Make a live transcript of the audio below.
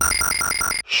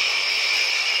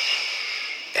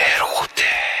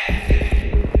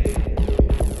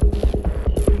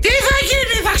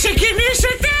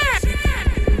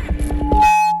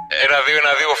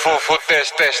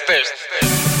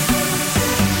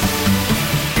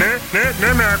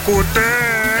Ναι, με ακούτε.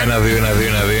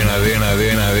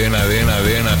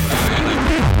 1-2-1-2-1-2-1-2-1-2-1-2-1.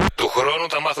 Του χρόνου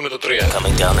θα μάθουμε το 3.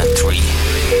 Coming down at 3,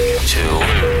 2,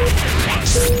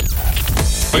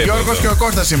 1. Ο Γιώργος και ο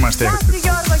Κώστας είμαστε. Γεια σου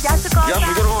Γιώργο,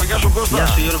 γεια σου Κώστα. Γεια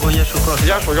σου Γιώργο, γεια σου Κώστα.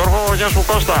 Γεια σου Γιώργο, γεια σου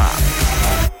Κώστα.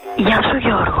 Γεια σου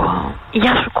Γιώργο,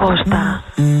 γεια σου Κώστα. Γεια σου Γιώργο, γεια σου Κώστα.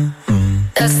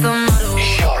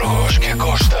 Γιώργος και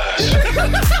Κώστας.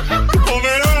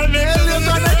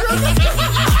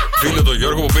 Φίλο το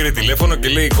Γιώργο που πήρε τηλέφωνο και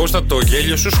λέει: Κώστα, το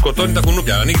γέλιο σου σκοτώνει τα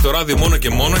κουνούπια. Ανοίγει το ράδιο μόνο και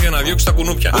μόνο για να διώξει τα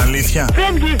κουνούπια. Αλήθεια.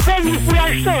 Φεύγει,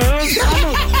 φυλαχτό.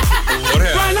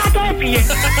 Ωραία. Πανάτα έπιε.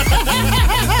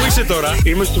 Πού είσαι τώρα?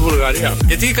 Είμαι στη Βουλγαρία.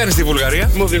 Γιατί κάνεις στη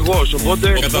Βουλγαρία? Είμαι οδηγός,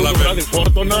 οπότε Καταλαβαίνω. το βράδυ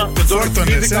φόρτωνα και τώρα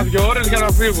Φόρτωνες, πήδηκα 2 ώρες για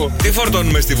να φύγω. Τι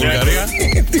φορτώνουμε στη Βουλγαρία?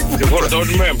 Τι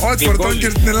φορτώνουμε? Ό,τι φορτώνει και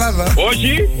στην Ελλάδα.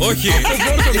 Όχι, Όχι. δεν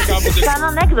φόρτωνε κάποτε. Σαν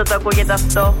ανέκδοτο ακούγεται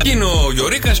αυτό. Είναι ο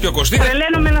Γιωρίκας και ο Κωστίκας.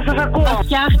 Τρελαίνομαι να σας ακούω.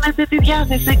 Φτιάχνετε τη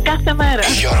διάθεση κάθε μέρα.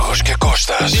 Γιώργος και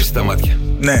Κώστας. Είσαι τα μάτια.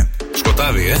 Ναι.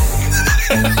 Σκοτάδι,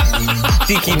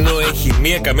 Τι κοινό έχει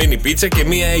μία καμένη πίτσα και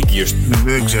μία έγκυος?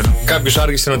 Δεν ξέρω. Κάποιος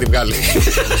άργησε να την βγάλει.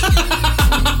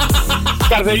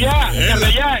 Καρδελιά,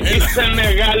 είστε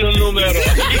μεγάλο νούμερο.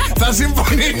 Θα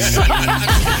συμφωνήσω.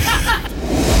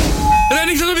 Δεν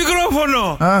ανοίξα το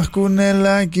μικρόφωνο. Αχ,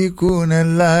 κουνελάκι,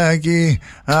 κουνελάκι.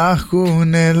 Αχ,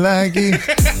 κουνελάκι.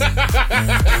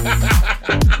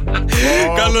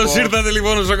 Καλώς ήρθατε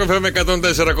λοιπόν στο καφέ με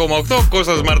 104,8.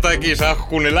 Κώστας Μαρτάκης, αχ,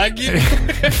 κουνελάκι.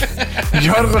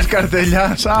 Γιώργος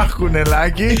Καρτελιάς, αχ,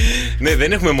 κουνελάκι. Ναι,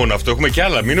 δεν έχουμε μόνο αυτό, έχουμε κι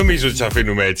άλλα. Μην νομίζω ότι σε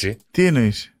αφήνουμε έτσι. Τι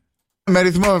εννοείς? Με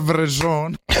ρυθμό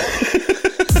ευρεζών.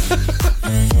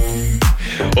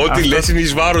 Ό,τι λες είναι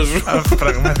εις βάρος σου.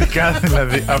 Πραγματικά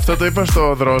δηλαδή. Αυτό το είπα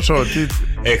στο δρόσο.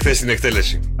 Χθες στην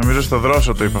εκτέλεση. Νομίζω στο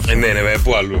δρόσο το είπα αυτό. Ναι,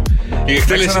 πού αλλού. Η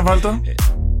εκτέλεση. Ξαναβάλ' το.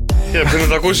 Πρέπει να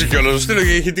το ακούσει κιόλας. Το στείλω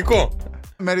για ηχητικό.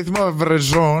 Με ρυθμό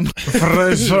ευρεζών.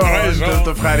 Φρεζών. Το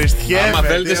ευχαριστιέμαι. Άμα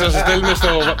θέλετε σας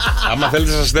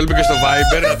στέλνουμε και στο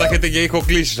Viber να τα έχετε για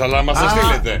ηχοκλήσεις. Αλλά άμα σας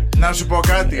στείλετε. Να σου πω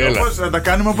κάτι. Να τα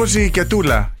κάνουμε όπως η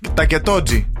κετούλα. Τα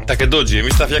κετότζι. Τα κεντότζι.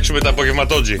 Εμείς θα φτιάξουμε τα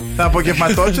απογευματότζι. Τα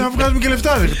απογευματότζι να βγάζουμε και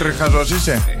λεφτά. Δεν τρεχαζός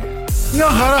είσαι. Μια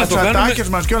χαρά. το Τσατάκες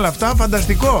κάνουμε... μας και όλα αυτά.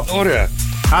 Φανταστικό. Ωραία.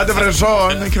 Άντε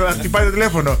βρεζόν και θα χτυπάει το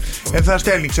τηλέφωνο. Θα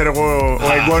στέλνει, ξέρω εγώ,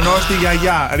 ο εγγονός τη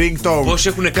γιαγιά, ringtone. Πώς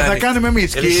έχουνε και κάνει. θα κάνουμε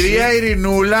εμείς. Κυρία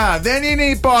Ειρηνούλα, δεν είναι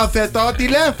υπόθετο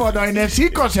τηλέφωνο, είναι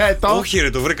σήκωσέ το. Όχι, ρε,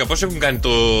 το βρήκα. Πώς έχουν κάνει το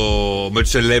με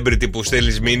τους celebrity που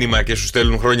στέλνεις μήνυμα και σου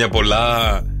στέλνουν χρόνια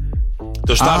πολλά.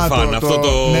 Το Starfan, αυτό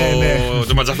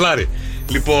το ματζαφλάρι.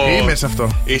 Λοιπόν, είμαι σε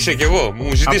αυτό. Είσαι κι εγώ.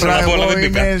 Μου ζητήσανε από όλα, δεν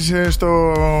μπήκα. Είμαι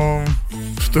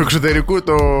στο εξωτερικού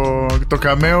το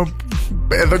καμέο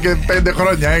εδώ και 5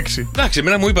 χρόνια, 6. Εντάξει,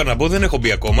 εμένα μου είπαν να μπω, δεν έχω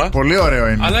μπει ακόμα. Πολύ ωραίο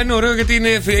είναι. Αλλά είναι ωραίο γιατί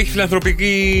έχει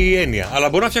φιλανθρωπική έννοια. Αλλά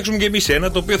μπορούμε να φτιάξουμε και εμείς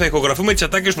ένα το οποίο θα ηχογραφούμε τις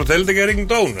ατάκες που θέλετε για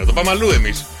ringtone. Να το πάμε αλλού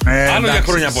εμείς. Άλλο για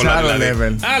χρόνια πολλά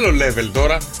δηλαδή. Άλλο level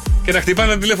τώρα. Και να χτυπάει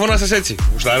ένα τηλέφωνο σας έτσι.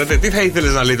 Γουστάρετε, τι θα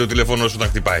ήθελες να λέει το τηλέφωνο σου να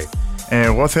χτυπάει?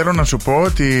 Εγώ θέλω να σου πω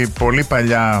ότι πολύ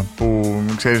παλιά που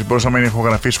ξέρεις μπορούσαμε να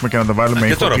ηχογραφήσουμε και να το βάλουμε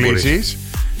ηχοκλήσεις.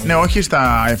 Ναι, όχι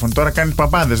στα iPhone. Τώρα κάνει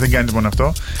παπάδες, δεν κάνεις μόνο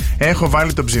αυτό. Έχω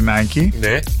βάλει το ψινάκι.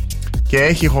 Ναι. Και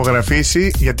έχει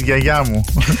ηχογραφήσει για τη γιαγιά μου.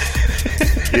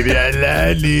 Κυρία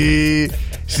Λάνη,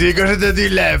 σήκωσε το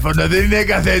τηλέφωνο, δεν είναι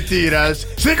καθετήρας.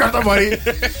 Σήκω το μωρί.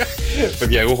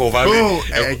 Παιδιά, εγώ έχω βάλει.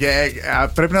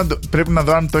 Πρέπει να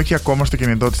δω αν το έχει ακόμα στο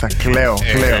κινητό της. Θα κλαίω.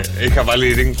 Είχα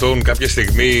βάλει ringtone κάποια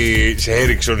στιγμή σε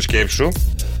Ericsson, σκέψου.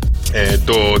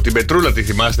 Την Πετρούλα, τη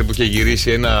θυμάστε, που είχε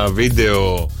γυρίσει ένα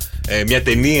βίντεο, μια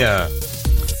ταινία,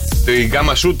 το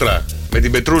Γκάμα Σούτρα με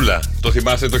την Πετρούλα. Το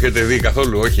θυμάστε, το έχετε δει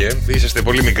καθόλου? Όχι, είσαστε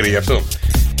πολύ μικροί γι' αυτό.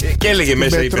 Και έλεγε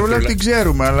μέσα η Πετρούλα. Την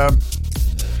ξέρουμε, αλλά.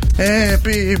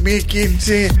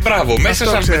 Επιμήκυνση. Μπράβο,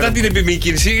 μέσα μετά την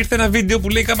επιμήκυνση ήρθε ένα βίντεο που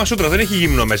λέει Γκάμα Σούτρα. Δεν έχει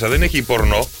γύμνο μέσα, δεν έχει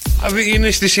πορνό. Είναι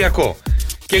αισθησιακό.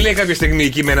 Και λέει κάποια στιγμή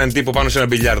εκεί με έναν τύπο πάνω σε ένα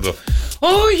μπιλιάρδο: Ω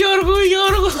Γιώργο!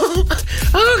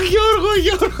 Αχ Γιώργο!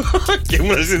 Και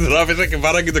ήμουν στην τράπεζα και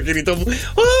βάραγε το κινητό μου.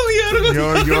 Ω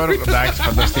Γιώργο! Εντάξει,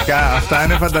 φανταστικά. Αυτά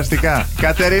είναι φανταστικά.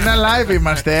 Κατερίνα, live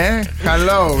είμαστε,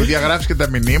 Hello, διαγράφεις και τα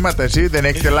μηνύματα, εσύ δεν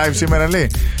έχετε live σήμερα,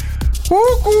 λέει.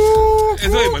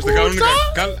 Εδώ είμαστε κανονικά.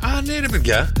 Α, ναι,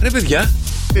 ρε παιδιά.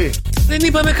 Τι? Δεν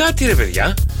είπαμε κάτι, ρε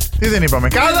παιδιά. Τι δεν είπαμε?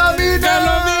 Καλό μήνα,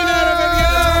 ρε παιδιά.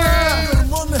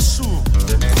 Μόνες σου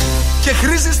και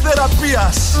χρήζεις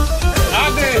θεραπείας.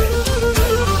 Άντε!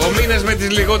 Ο μήνας με τις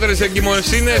λιγότερες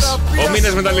εγκυμοσύνες, ο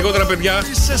μήνας με τα λιγότερα παιδιά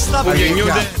που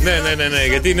γεννιούνται. Ναι,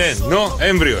 γιατί είναι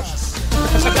Νοέμβριος.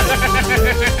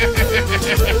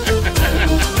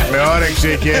 Με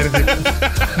όρεξη και έρθει.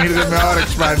 Ήρθε με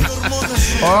όρεξη πάλι.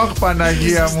 Ωχ,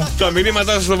 Παναγία μου. Τα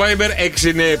μηνύματά σας στο Viber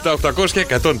 697-800 και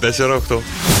 104-8.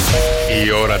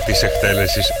 Η ώρα της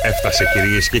εκτέλεσης έφτασε,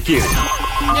 κυρίες και κύριοι.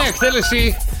 Μια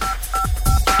εκτέλεση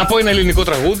από ένα ελληνικό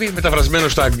τραγούδι μεταφρασμένο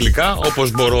στα αγγλικά,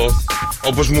 όπως μπορώ,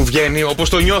 όπως μου βγαίνει, όπως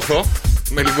το νιώθω,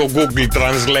 με λίγο Google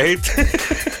Translate.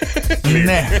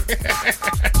 Ναι.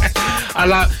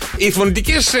 Αλλά οι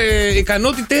φωνητικές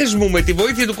ικανότητες μου με τη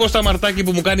βοήθεια του Κώστα Μαρτάκη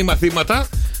που μου κάνει μαθήματα,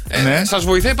 Ναι. σας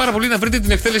βοηθάει πάρα πολύ να βρείτε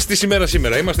την εκτέλεση της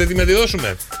σήμερα. Είμαστε έτοιμοι να τη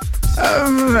δώσουμε?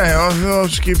 Ναι, ο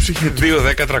Θεός και η ψυχή του. 2,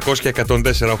 10, 300 και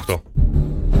 104-8.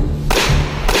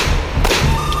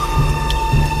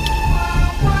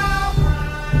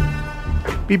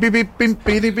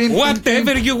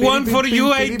 Whatever you want for you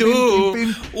I do.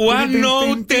 One no,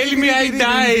 tell me I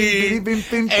die.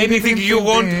 Anything you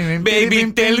want, baby,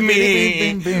 tell me.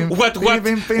 What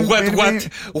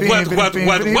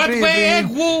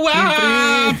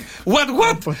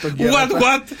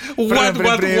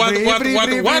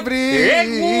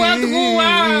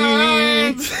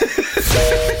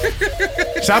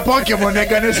Σαν Pokemon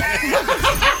έκανες.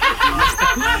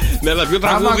 Ναι, αλλά ποιο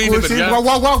τραγούδι είναι, παιδιά?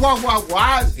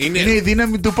 Είναι η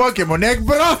δύναμη του Pokemon.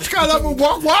 Εκμπρός, καλά μου.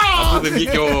 Αφού δεν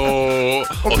βγήκε ο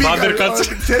Thundercats.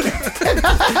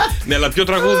 Ναι, αλλά ποιο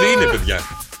τραγούδι είναι, παιδιά?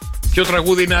 Ποιο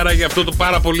τραγούδι είναι άραγε αυτό το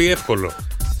πάρα πολύ εύκολο?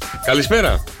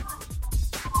 Καλησπέρα.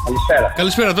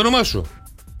 Καλησπέρα, το όνομά σου?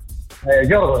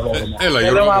 Γιώργος. Έλα, Θέλω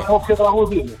Γιώργο. να πω ποιο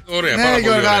τραγούδι είναι. Ωραία, Ναι, πάρα πολύ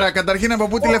ωραία. Γιωργάρα, καταρχήν από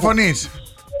πού τηλεφωνείς?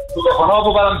 Τηλεφωνώ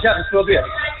από Παραμυθιά της Πρωτείας.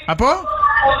 Από?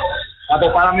 Από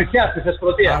Παραμυθιά της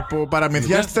Θεσπρωτείας. Από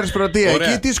Παραμυθιά στη Θεσπρωτεία. Ωραία.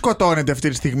 Εκεί τι σκοτώνεται αυτή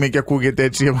τη στιγμή και ακούγεται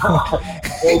έτσι?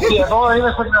 Εκεί εδώ είναι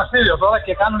στο γυμναστήριο τώρα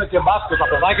και κάνουν και μπάσκετ τα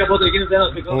παιδάκια, οπότε γίνεται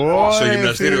ένας μικρός. Στο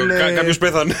γυμναστήριο, κάποιος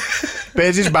πέθανε.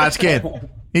 Παίζεις μπάσκετ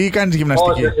ή κάνεις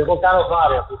γυμναστική? Όχι, εγώ κάνω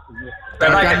βάρη αυτή τη στιγμή.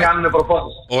 Παιδάκια κάνουν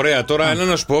προπόνηση. Ωραία, τώρα ένα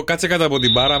να σου πω, κάτσε κάτω από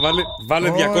την μπάρα, βάλε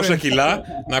 200 κιλά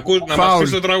να μας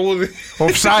πεις το τραγούδι.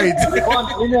 Offside. Λοιπόν,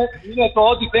 είναι το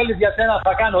ό,τι θέλεις για σένα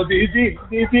θα κάνω.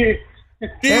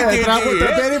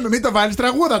 Περίμενε, μην το βάλεις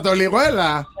τραγούδα το λίγο,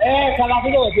 έλα. Καλά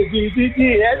αυτό.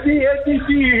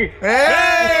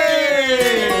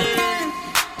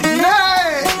 Ναι!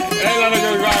 Έλα ρε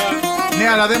Γιώργο. Ναι,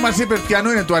 αλλά δεν μας είπε ποιανού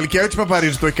είναι του Αλκαίου, έτσι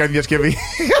Παπαρίζου το έχει κάνει διασκευή.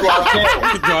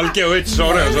 Το Αλκαίο έτσι,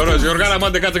 ωραίος. Γιώργα,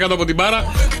 μάντε κάτσε κάτω από την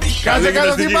μπάρα. Κάτσε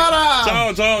κάτω την μπάρα!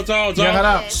 Τσάω. Μια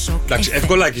χαρά. Εντάξει,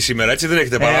 ευκολάκι σήμερα, έτσι δεν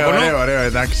έχετε παράπονο. Ωραίο,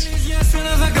 εντάξει.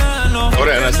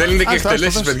 Ωραία, να στέλνετε και Άστο,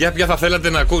 εκτελέσεις, άστο. παιδιά, ποια θα θέλετε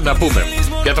να πούμε.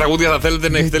 Ποια τραγούδια θα θέλετε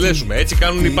να εκτελέσουμε. Έτσι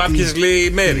κάνουν οι πάπιες, λέει η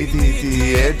Μέρη.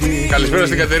 Καλησπέρα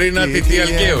στην Κατερίνα Τιτή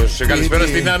Αλκαίος. Καλησπέρα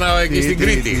στην Άννα εκεί στην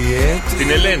Κρήτη. Στην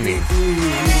Ελένη.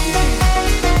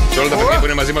 Σε όλα τα παιδιά που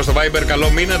είναι μαζί μας στο Viber, καλό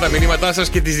μήνα, τα μηνύματά σας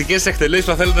και τις δικές σας εκτελέσεις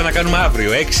που θα θέλετε να κάνουμε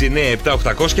αύριο. 6, 9, 7,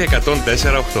 800 και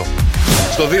 104,8.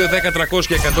 Στο 2, 10, 300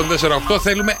 και 104,8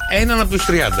 θέλουμε έναν από τους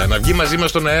 30 να βγει μαζί μας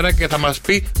στον αέρα και θα μας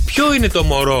πει ποιο είναι το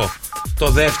μωρό το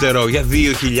δεύτερο για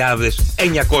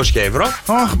 2.900 ευρώ.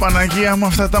 Ωχ, Παναγία μου,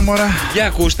 αυτά τα μωρά. Για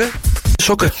ακούστε.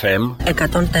 Σοκ FM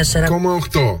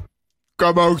 104,8.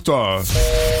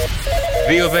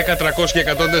 2, 10, 300 και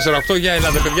 104,8. Για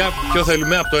ελάτε, παιδιά. Ποιο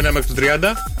θέλουμε από το 1 μέχρι το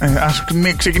 30? Ας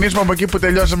ξεκινήσουμε από εκεί που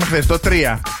τελειώσαμε χθες, το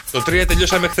 3. Το 3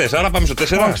 τελειώσαμε χθες. Άρα πάμε στο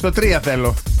 4. Όχι, στο 3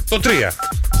 θέλω. Το 3.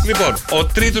 Λοιπόν, ο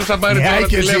τρίτος θα πάρει τώρα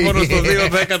και εσύ. τηλέφωνο στο 2,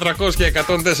 10, 300 και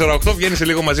 104,8. Βγαίνει σε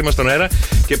λίγο μαζί μας στον αέρα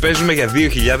και παίζουμε για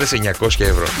 2.900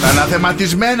 ευρώ.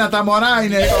 Αναθεματισμένα τα μωρά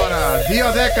είναι τώρα.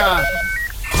 2, 10,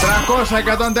 300,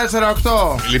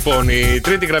 104,8. Λοιπόν, η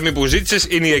τρίτη γραμμή που ζήτησες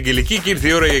είναι η Αγγελική και ήρθε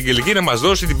η ώρα η Αγγελική να μας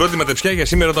δώσει την πρώτη ματεψιά για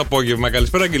σήμερα το απόγευμα.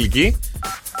 Καλησπέρα, Αγγελική.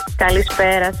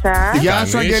 Καλησπέρα σας. Γεια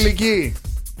σου, κάνεις? Αγγελική.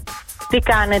 Τι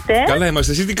κάνετε? Καλά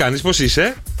είμαστε, εσύ τι κάνεις, πώς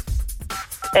είσαι?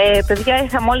 Παιδιά,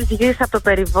 μόλις γύρισα από το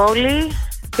περιβόλι.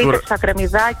 Πήγα στα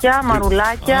κρεμμυδάκια,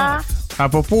 μαρουλάκια.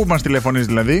 Από πού μας τηλεφωνείς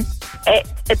δηλαδή?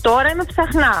 Τώρα είμαι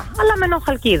ψαχνά, αλλά μένω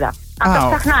Χαλκίδα. Από τα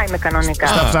ψαχνά είμαι κανονικά.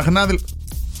 Στα ψαχνά.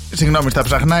 Συγγνώμη, στα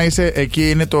ψαχνά είσαι, εκεί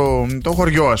είναι το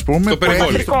χωριό, ας πούμε. Το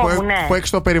περιβόλι. Που έχεις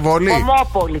το περιβόλι.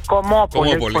 Κομμόπολη.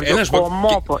 Ένα σου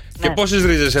πω, και πόσες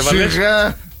ρίζες έβαλες?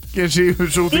 Σιγά. Και εσύ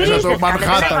σου δείξα το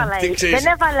Μανχάταν. Δεν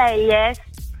έβαλα ελιές,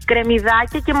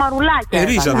 κρεμμυδάκια και μαρουλάκια.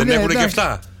 Ρίζα δεν Ναι, έχουν και εντάξει.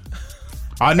 αυτά?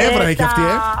 Ανέβρα έχει αυτή,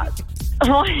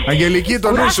 Αγγελική,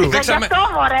 το νου σου. Γι' αυτό,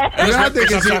 μωρέ. Άντε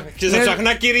και εσύ. Και στα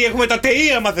ψαχνά, κύριε, έχουμε τα ΤΕΙ,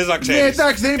 άμα θες να Ναι, ξέρεις.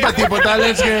 εντάξει, δεν είπα τίποτα.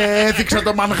 Λες και έθιξα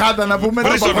το Μανχάταν να πούμε, το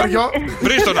χωριό.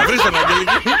 Βρίστον,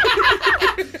 Αγγελική.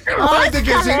 Άντε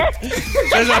και εσύ.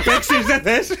 Θες να παίξεις, δεν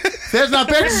θες? Θες να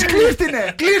παίξεις,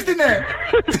 κλείστηνε.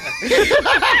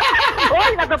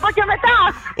 Όχι, να το πω και μετά.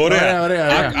 Ωραία.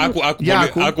 Ωραία.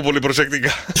 Για Άκου πολύ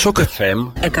προσεκτικά. Σοκ FM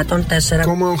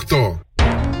 104,8.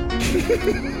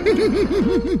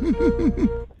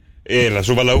 Έλα,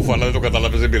 σου βάλα ούφο, αλλά δεν το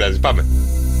καταλάβες, δεν πειράζει. Πάμε.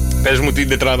 Πες μου την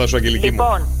τετράδα σου, Αγγελική.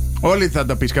 Λοιπόν. Όλοι θα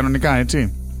τα πεις κανονικά,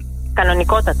 έτσι.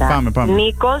 Κανονικότατα. Πάμε.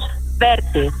 Νίκος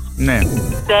Βέρτης. Ναι.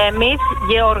 Θέμης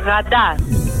Γεωργαντάς.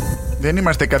 Δεν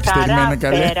είμαστε καθυστερημένα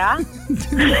καλέ. Νίκος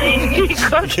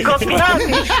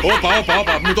Κοκλώνης.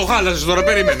 Όπα, μου το χάλασες τώρα,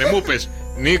 περίμενε. Μου πες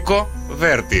Νίκο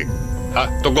Βέρτη.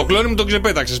 Τον Κοκλώνη μου τον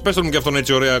ξεπέταξες. Πες τον μου και αυτόν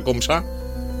έτσι ωραία κόμψα.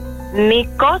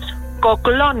 Νίκος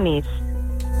Κοκλώνης.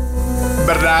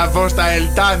 Μπράβο στα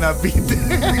Ελτά να πείτε.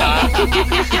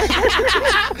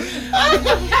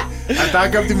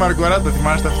 Ατάκα από τη Μαρκορά, το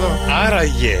θυμάστε αυτό?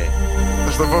 Άραγε.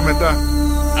 Θα σου το πω μετά.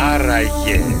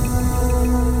 Άραγε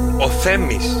ο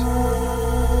Θέμης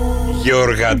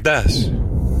Γεωργαντάς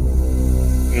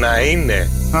να είναι.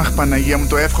 Αχ, Παναγία μου,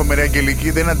 το εύχομαι ρε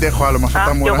Αγγελική, δεν αντέχω άλλο με αυτά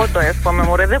τα μωρά. Κι εγώ το εύχομαι,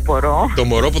 μωρέ, δεν μπορώ. Το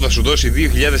μωρό που θα σου δώσει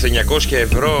 2.900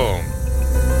 ευρώ.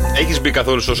 Έχεις μπει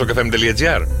καθόλου στο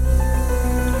sokfm.gr?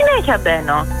 Συνέχεια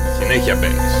μπαίνω. Συνέχεια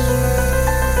μπαίνεις.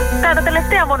 Τα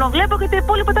τελευταία μόνο βλέπω και τα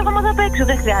υπόλοιπα τα έχω μάθει απ' έξω.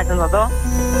 Δεν χρειάζεται να δω.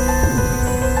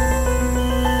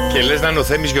 Και λες να είναι ο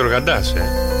Θέμης Γεωργαντάς,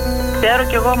 Ξέρω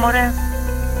κι εγώ, μωρέ.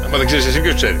 Άμα δεν ξέρεις εσύ,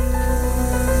 ποιος ξέρει?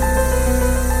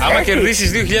 Άμα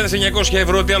κερδίσεις 2.900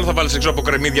 ευρώ, τι άλλο θα βάλεις έξω από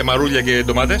κρεμμύδια, μαρούλια και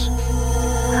ντομάτες?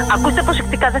 Ακούστε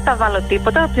προσεκτικά, δεν θα βάλω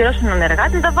τίποτα. Θα πληρώσουν έναν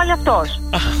εργάτη, θα βάλει αυτός.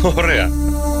 Ωραία.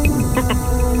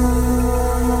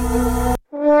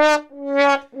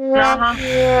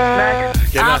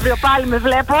 Αύριο πάλι με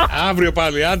βλέπω. Αύριο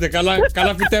πάλι, άντε,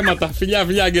 καλά φυτέματα.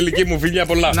 Φιλιά, Αγγελική μου, φιλιά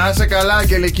πολλά. Να είσαι καλά,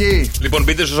 Αγγελική. Λοιπόν,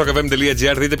 μπείτε στο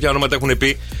sokfm.gr, δείτε ποια ονόματα έχουν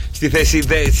πει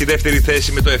στη δεύτερη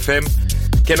θέση με το FM.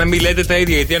 Και να μην λέτε τα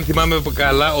ίδια, γιατί αν θυμάμαι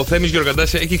καλά, ο Θέμης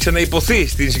Γεωργαντάς έχει ξαναϋποθεί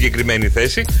στην συγκεκριμένη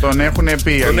θέση. Τον έχουν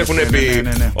πει.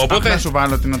 Ναι. Οπότε θα σου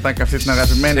βάλω την ατάκα αυτή την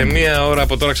αγαπημένη. Σε μία ώρα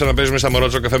από τώρα ξαναπέζουμε στα μωρό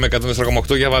του Καφέ με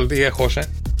 104,8. Για βάλτε, τι έχω,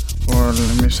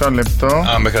 Μισό λεπτό.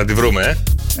 Μέχρι να τη βρούμε,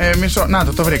 μισό. Να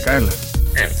το βρήκα, έλα.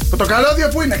 Το καλώδιο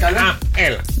που είναι, καλά.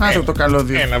 Έλα. Να το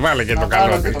καλώδιο. Έλα, βάλε και το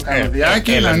καλώδιο.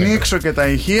 Καλωδιάκι, να ανοίξω και τα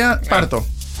ηχεία. Πάρ' το.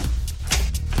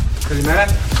 Καλημέρα.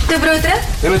 Τι πρόεδρε?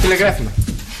 Ένα τηλεγράφημα.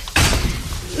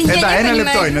 Ένα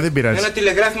λεπτό είναι, δεν πειράζει. Ένα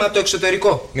τηλεγράφημα από το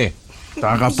εξωτερικό. Ναι. Τα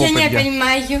αγαπώ, παιδιά.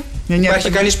 Υπάρχει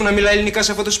κανείς που να μιλάει ελληνικά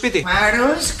σε αυτό το σπίτι?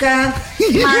 Μαρούσκα, τι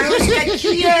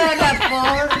αγαπώ.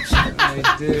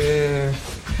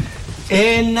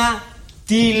 Ένα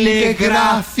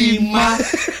τηλεγράφημα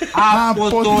από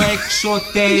το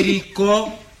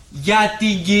εξωτερικό για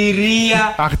την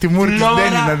κυρία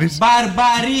Φλόρα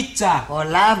Μπαρμπαρίτσα.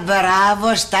 Πολλά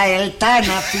μπράβο στα Ελτά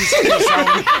να πεις πίσω.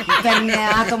 Παίρνει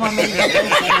άτομα με ηλικία.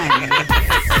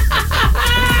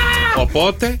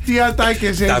 Οπότε,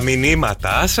 τα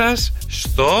μηνύματά σας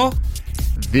στο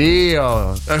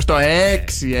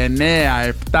 6, 9,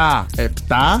 7,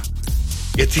 7.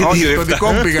 Γιατί όχι, 2, το 7.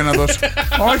 δικό μου πήγα να δώσω.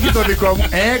 Όχι το δικό μου.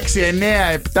 6,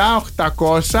 9, 7,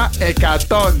 800,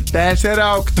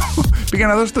 104, 8. Πήγα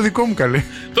να δώσω το δικό μου, καλέ.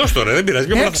 Δώσ' τώρα, δεν πειράζει.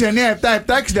 6, 9, 7,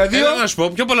 7, 62. Έλα να σου πω,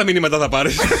 πιο πολλά μηνύματα θα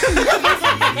πάρεις.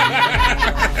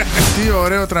 Τι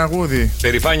ωραίο τραγούδι.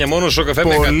 Περηφάνεια μόνο στο καφέ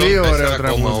με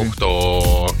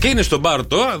 104,8. Και είναι στο μπαρ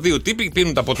τώρα, δύο τύποι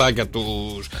πίνουν τα ποτάκια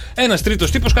τους. Ένας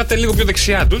τρίτος τύπος κάθεται λίγο πιο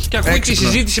δεξιά τους και ακούει τη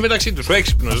συζήτηση μεταξύ τους. Ο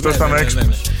έξυπνος. Αυτό ήταν ο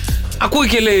έξυπνος. Ακούει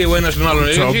και λέει ο ένας τον άλλον.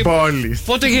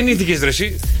 Πότε γεννήθηκες ρε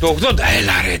εσύ? Το 80.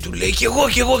 Έλα ρε, του λέει. Κι εγώ.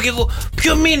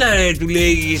 Ποιο μήνα ρε, του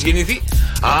λέει, έχεις γεννηθεί?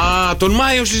 Τον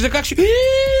Μάιο στις 16.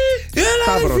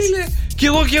 Έλα ρε φίλε. Κι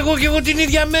εγώ την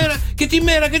ίδια μέρα. Και τη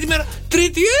μέρα.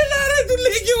 Τρίτη, έλα ρε, του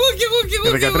λέει. Κι εγώ.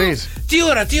 13.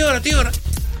 Τι ώρα?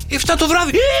 7 το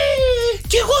βράδυ.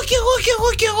 Κι εγώ,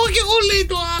 λέει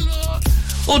το άλλο.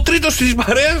 Ο τρίτος της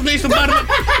παρέας λέει στον μπάρμαν.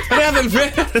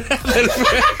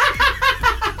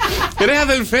 Ρε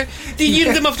αδελφέ, τι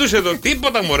γίνεται με αυτούς εδώ?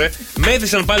 Τίποτα μωρέ.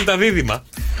 Μέθησαν πάλι τα δίδυμα.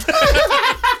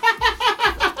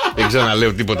 Δεν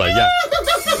ξαναλέω τίποτα. Γεια.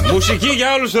 Μουσική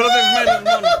για όλους τους ερωτευμένους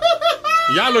μόνο.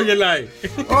 Για άλλο γελάει.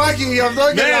 Όχι, γι' αυτό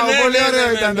γελάω. Πολύ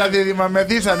ωραίο ήταν τα δίδυμα.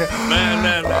 Μεθύσανε.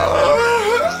 Ναι.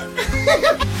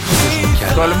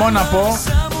 Τολμώ να πω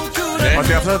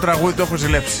ότι αυτό το τραγούδι το έχω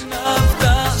ζηλέψει.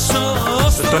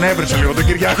 Τον έβρισα λίγο τον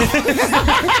Κυριάκο.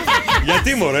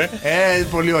 Γιατί μωρέ?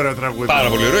 Πολύ ωραίο τραγούδι. Πάρα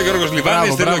πολύ ωραίο. Γιώργος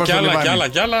Λιβάνης, θέλω κι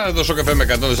άλλα. Εδώ στο καφέ με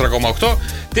 104,8.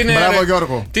 Μπράβο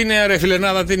Γιώργο. Τι νέα ρε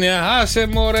φιλενάδα, τι νέα? Άσε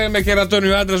μωρέ, με κερατώνει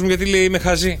ο άντρας μου γιατί λέει είμαι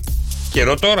χαζή.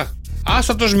 Καιρό τώρα.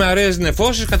 Άστατος με αραιές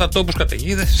νεφώσεις κατά τόπους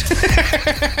καταιγίδες.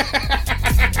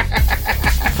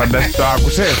 Το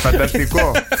άκουσες,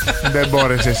 φανταστικό. Δεν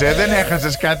μπόρεσες, δεν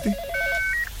έχασες κάτι.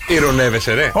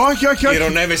 Ηρωνεύεσαι, ρε. Όχι.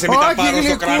 Ηρωνεύεσαι, μην τα πάρω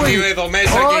στο κρανίο εδώ μέσα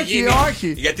και γίνει.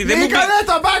 Όχι. Γιατί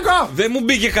δεν μου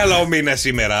μπήκε καλά ο μήνας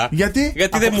σήμερα. Γιατί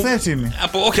δεν μου. Χθες είναι.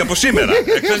 Όχι, από σήμερα.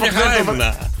 Χθες μια χαρά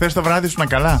ήμουνα. Χθες το βράδυ ήσουν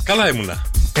καλά. Καλά ήμουνα.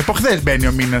 Από χθες μπαίνει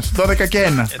ο μήνας. 12 και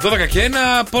 1. 12 και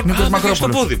 1 στο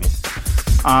πόδι μου.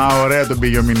 Α, ωραία τον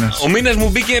πήγε ο μήνας. Ο μήνας μου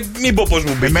μπήκε, μην πω πώς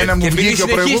μου μπήκε. Εμένα μου βγήκε ο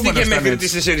προηγούμενος. Και μέχρι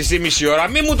τις 4,5 ώρα.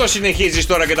 Μην μου το συνεχίζεις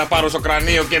τώρα και τα πάρω στο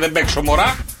κρανίο και δεν παίξω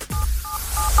μωρά.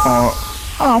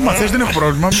 Μα θες δεν έχω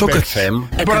πρόβλημα.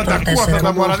 Μπορώ να τα ακούω αυτά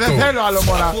τα μωρά. Δεν θέλω άλλο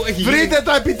μωρά. Βρείτε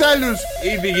τα επιτέλους.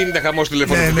 Ήδη γίνεται χαμός στο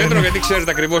τηλέφωνο του κέντρο, γιατί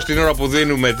ξέρετε ακριβώς την ώρα που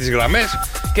δίνουμε τις γραμμές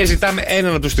και ζητάμε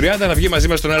έναν από τους 30 να βγει μαζί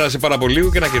μας στον αέρα σε πάρα πολύ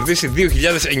λίγο και να κερδίσει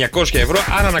 2.900 ευρώ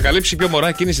αν ανακαλύψει ποιο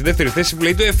μωρά είναι στη δεύτερη θέση που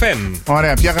λέει το FM.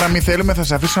 Ωραία, ποια γραμμή θέλουμε, θα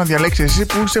σε αφήσω να διαλέξεις εσύ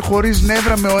που είσαι χωρίς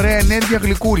νεύρα με ωραία ενέργεια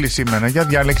γλυκούλη σήμερα. Για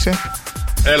διάλεξε.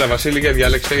 Έλα, Βασίλη, για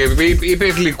διάλεξε. Είπε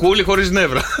γλυκούλη χωρίς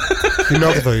νεύρα. Την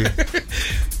 8η.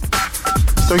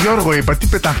 Το Γιώργο είπα, τι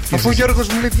πετάχτηκε. Αφού ο Γιώργος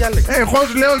μου λέει διάλεξε. Εγώ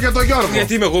λέω για τον Γιώργο.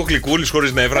 Γιατί είμαι εγώ γλυκούλης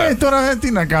χωρίς νεύρα. Τώρα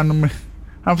τι να κάνουμε.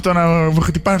 Από το να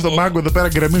χτυπάνε στον πάγκο εδώ πέρα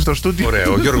γκρεμί στο στούντιο. Ωραία,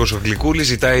 ο Γιώργος ο Γλυκούλης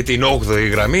ζητάει την 8η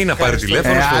γραμμή να πάρει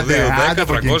τηλέφωνο στο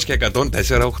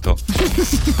 210-300-1048.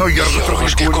 Ο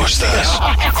Γιώργος ο Κώστας.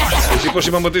 Εσύ πως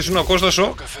είπαμε ότι ήσουν ο Κώστας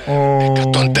ο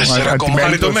 104,8.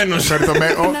 Χαριτωμένος.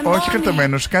 Όχι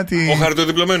χαριτωμένος, κάτι. Ο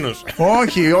χαρτοδιπλωμένος.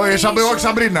 Όχι, όχι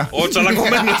Σαμπρίνα. Ο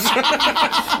τσαλακωμένος.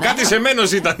 Κάτι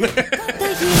σεμένος ήταν.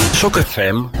 Σοκ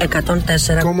FM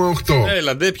 104,8.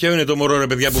 Έλαντε, ποιο είναι το μωρό ρε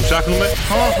παιδιά που ψάχνουμε.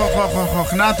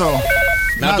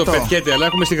 Να το πετιέται, αλλά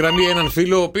έχουμε στη γραμμή έναν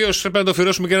φίλο ο οποίος πρέπει να το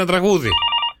αφιερώσουμε και ένα τραγούδι.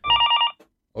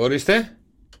 Ορίστε.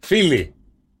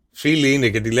 Φίλοι είναι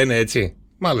και τη λένε έτσι.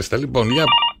 Μάλιστα, λοιπόν, για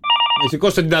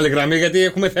σηκώστε την άλλη γραμμή γιατί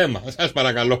έχουμε θέμα. Σας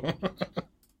παρακαλώ.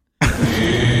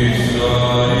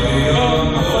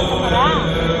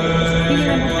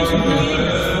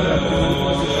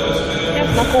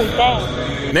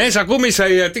 Ναι, σ' ακούμε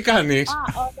Ισαΐα, τι κάνεις?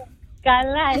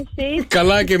 Καλά, εσύ?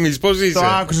 Καλά και εμείς, πώς είσαι? Το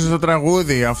άκουσες το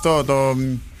τραγούδι, αυτό το...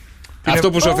 Αυτό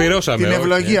που σου αφιερώσαμε. Την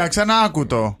ευλογία, ξανά άκου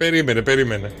το.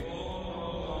 Περίμενε.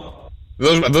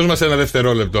 Δώσ' μας ένα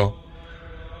δευτερόλεπτο.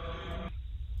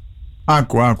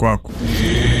 Άκου.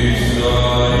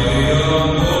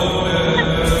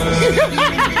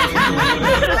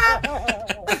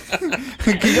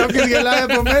 Και κάποιος γελάει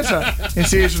από μέσα.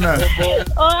 Εσύ ήσουν.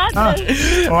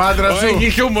 Ο άντρας σου. Έχει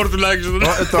χιούμορ τουλάχιστον.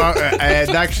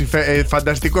 Εντάξει,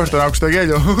 φανταστικός το άκουσα το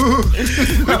γέλιο.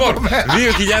 Λοιπόν,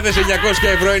 2.900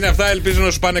 ευρώ είναι αυτά. Ελπίζω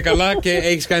να σου πάνε καλά και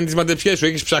έχεις κάνει τις μαντεψιές σου.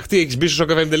 Έχεις ψαχτεί, έχεις μπει στο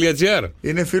sokfm.gr.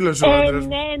 Είναι φίλος σου ο άντρας.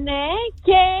 Ναι,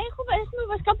 και έχουμε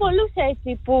βασικά πολλούς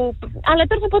έτσι που. Αλλά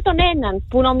τώρα θα πω τον έναν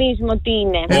που νομίζουμε ότι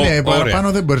είναι. Ναι,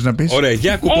 παραπάνω δεν μπορείς να πεις. Ωραία,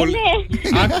 για άκου πολύ.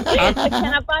 Θα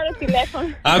ξαναπάρω τηλέφωνο.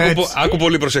 Άκου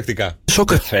πολύ προσεκτικά. Σοκ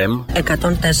FM 104,8.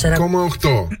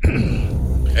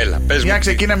 Έλα, πες μου. Για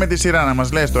ξεκίνα με τη σειρά να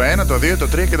μας λες το 1, το 2, το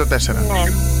 3 και το 4. Ναι.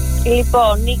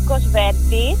 Λοιπόν, Νίκος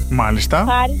Βέρτη. Μάλιστα.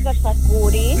 Χάρης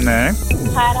Βαρσακούρη. Ναι.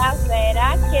 Χαρά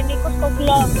Βέρα και Νίκος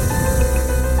Κοκλώνης.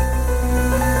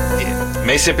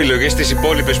 Μέσα στις επιλογές τις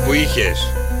υπόλοιπες που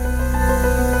είχες,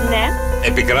 Ναι.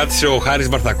 επικράτησε ο Χάρης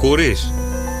Βαρθακούρης.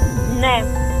 Ναι.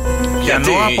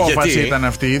 Ποιανού απόφαση ήταν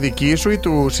αυτή, η δική σου ή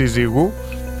του συζύγου?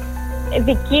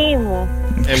 Δική μου.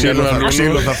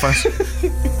 Ξύλο θα φας.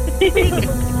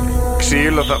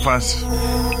 Ξύλο θα φας.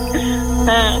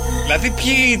 Δηλαδή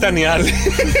ποιοι ήταν οι άλλοι?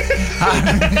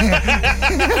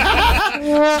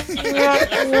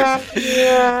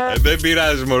 Δεν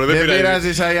πειράζει μόνο. Δεν πειράζει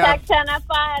Ισαΐα. Θα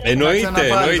ξαναπάρει. Εννοείται.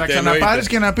 Θα ξαναπάρεις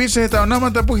και να πεις τα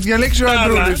ονόματα που έχει διαλέξει ο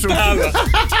αντρούλης σου.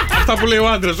 Αυτά που λέει ο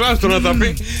άντρας σου, άστο να τα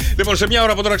πει. Λοιπόν, σε μια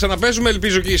ώρα από τώρα ξαναπέσουμε.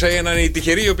 Ελπίζω και η Ισαΐα να είναι η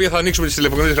τυχερή, η οποία θα ανοίξουμε τις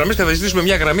τηλεφωνικές γραμμές και θα ζητήσουμε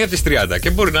μια γραμμή από τις 30. Και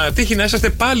μπορεί να τύχει να είσαστε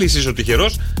πάλι εσείς ο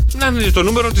τυχερός, να είναι στο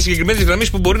νούμερο της συγκεκριμένης γραμμής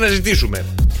που μπορεί να ζητήσουμε.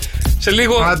 Σε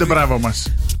λίγο. Άντε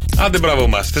μπράβο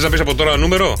μας. Θες να πεις από τώρα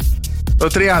νούμερο? Το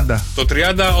 30. Το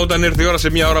 30 όταν έρθει η ώρα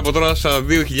σε μια ώρα από τώρα στα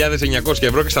 2.900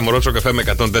 ευρώ και στα μωρότσο καφέ με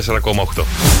 104,8.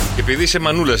 Και επειδή είσαι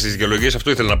μανούλα στις δικαιολογίες,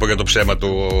 αυτό ήθελα να πω για το ψέμα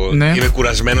του. Ναι. Είμαι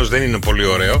κουρασμένος, δεν είναι πολύ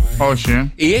ωραίο.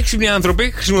 Όχι. Οι έξυπνοι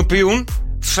άνθρωποι χρησιμοποιούν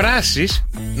φράσεις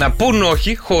να πούν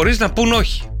όχι χωρίς να πούν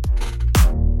όχι.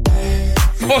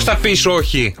 Πώς θα πεις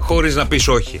όχι χωρίς να πεις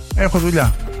όχι? Έχω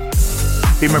δουλειά.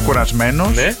 Είμαι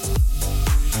κουρασμένος. Ναι.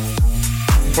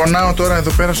 Πονάω τώρα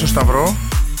εδώ πέρα στο Σταυρό.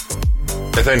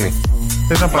 Πεθαίνει.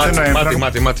 Θες να παθαίνω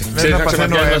έμφραγμα? Μάτι. Ξέρεις να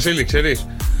ξεματιάζει Βασίλη, ξέρεις.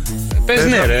 Πες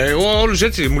ναι ρε, εγώ όλους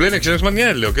έτσι μου λένε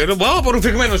ξεματιάζει, λέω και λέω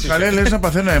απορροφηγμένος είσαι. Καλέ, λες να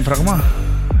παθαίνω έμφραγμα?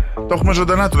 Το έχουμε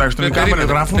ζωντανά τουλάχιστον. Οι κάμερες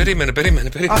γράφουν. Περίμενε.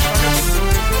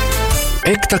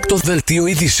 Έκτακτο δελτίο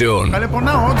ειδήσεων. Καλέ,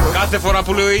 πονάω, όντως. Κάθε φορά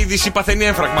που λέω είδηση παθαίνει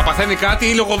έμφραγμα, παθαίνει κάτι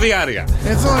ή λογοδιάρεια.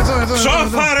 Εδώ.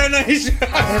 Ψόφα ρε να είσαι.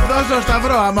 Εδώ στο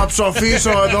Σταυρό. Άμα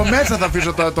ψοφήσω εδώ μέσα θα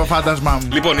αφήσω το φάντασμά μου.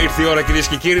 Λοιπόν, ήρθε η ώρα, κυρίες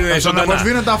και κύριοι, να ζωντανά. Να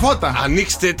αποσβήνω τα φώτα.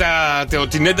 Ανοίξτε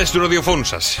την ένταση του ραδιοφώνου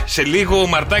σας. Σε λίγο ο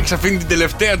Μαρτάκης αφήνει την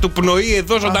τελευταία του πνοή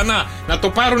εδώ ζωντανά. Να το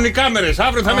πάρουν οι κάμερες.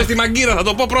 Αύριο θα είμαι στη Μαγκύρα, θα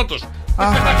το πω πρώτος.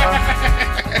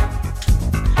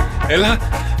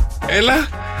 Έλα,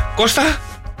 Κώστα.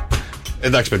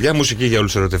 Εντάξει, παιδιά, μουσική για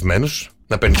όλους τους ερωτευμένους.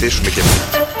 Να πενθήσουμε και εμείς.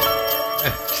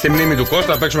 Στη μνήμη του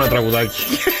Κώστα να παίξουμε ένα τραγουδάκι.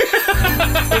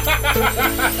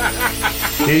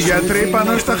 Οι γιατροί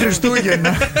πάνω στα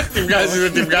Χριστούγεννα. Τι βγάζει,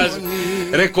 δεν τη βγάζει.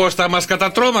 Ρε Κώστα, μας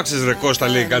κατατρώμαξες ρε Κώστα,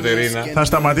 λέει η Κατερίνα. Θα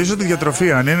σταματήσω τη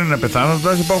διατροφή. Αν είναι να πεθάνω,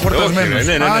 θα πάω χορτασμένος.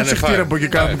 Άσε χτύρα από εκεί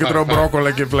κάτω και τρώω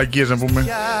μπρόκολα και φλακίες να πούμε.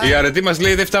 Η αρετή μας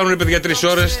λέει δεν φτάνουν παιδιά 3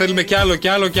 ώρες. Θέλουμε κι άλλο.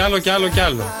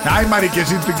 Άι Μαρή και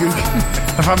εσύ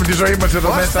θα φάμε τη ζωή μας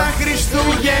εδώ μέσα. Στα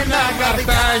Χριστούγεννα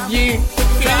καρτάκι.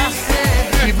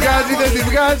 Τη βγάζει, δεν τη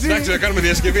βγάζει. Εντάξει, να κάνουμε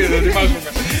διασκευή, δεν το ετοιμάζουμε.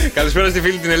 Καλησπέρα στη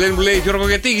φίλη την Ελένη που λέει: Γιώργο,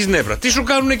 γιατί έχεις νεύρα? Τι σου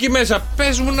κάνουν εκεί μέσα?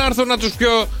 Πες μου να έρθω να τους πιω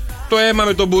το αίμα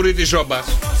με τον μπουρί της σόμπας.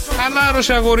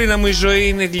 Χαλάρωσε αγορίνα μου, η ζωή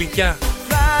είναι γλυκιά.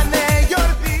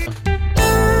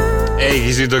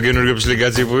 Έχεις δει το καινούργιο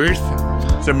ψιλικάτσι που ήρθε?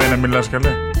 Σε μένα μιλάς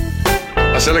καλέ.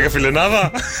 Ας έλεγα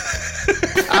φιλενάδα.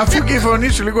 Αφού και η φωνή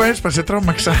σου λίγο έσπασε,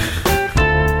 τρόμαξα.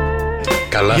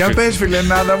 Καλά. Για πες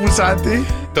φιλενάδα μου Σάτι.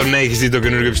 Τον έχεις δει το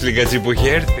καινούργιο ψιλικάτσι που έχει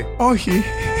έρθει? Όχι.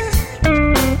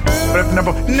 Πρέπει να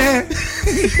πω ναι.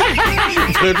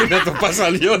 Πρέπει να το πας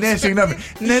αλλιώς. Ναι, συγγνώμη.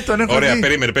 Ναι, τον έχω δει. Ωραία,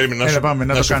 περίμενε.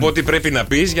 Να σου πω τι πρέπει να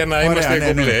πεις για να είμαστε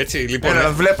κομπλέ, έτσι. Λοιπόν,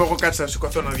 βλέπω εγώ, κάτσε να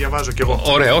σηκωθώ να διαβάζω κι εγώ.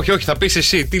 Ωραία, όχι, θα πεις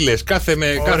εσύ. Τι λες, κάθε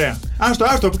με. Ωραία.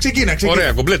 Άστο, ξεκίνα.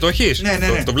 Ωραία, κομπλέ, το έχεις?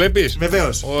 Ναι. Το βλέπεις?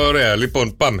 Βεβαίως. Ωραία,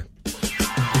 λοιπόν, πάμε.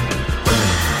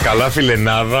 Καλά,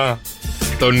 φιλενάδα.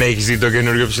 Τον έχεις δει το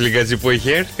καινούριο ψιλικάτσι που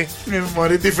έχει έρθει?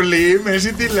 Μωρή τυφλή είμαι,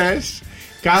 εσύ τι λες?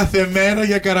 Κάθε μέρα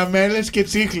για καραμέλες και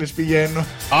τσίχλες πηγαίνω.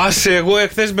 Άσε, εγώ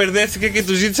εχθές μπερδεύτηκα και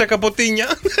του ζήτησα καποτίνια.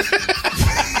 24,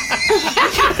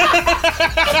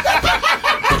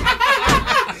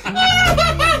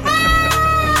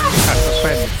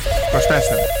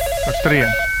 23,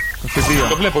 22.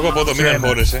 Το βλέπω εγώ από εδώ, μην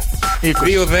αγχώρεσαι.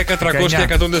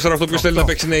 2-10-300-104. Ποιος θέλει να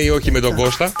παίξει ναι ή όχι με τον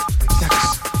Κώστα?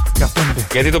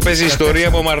 Γιατί το παίζει η ιστορία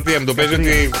από αμαρτία μου. Το παίζει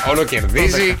ότι όλο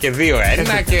κερδίζει και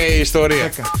 2-1 και η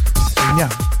ιστορία. 9,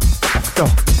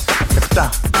 8, 7.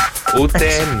 Ούτε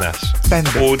ένας. 5.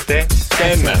 Ούτε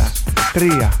ένας.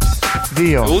 3,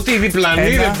 2. Ούτε οι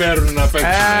διπλανοί δεν παίρνουν να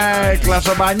παίξουν.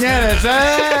 Κλασσομπανιέρες,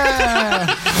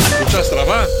 Κουτσά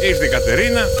στραβά, ήρθε η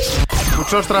Κατερίνα.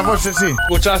 Κουτσός στραβός εσύ.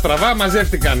 Κουτσά στραβά,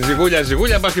 μαζεύτηκαν.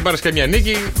 Ζυγούλια, πας και πάρεις και μια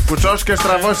νίκη. Κουτσός και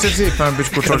στραβός εσύ. Θα με πεις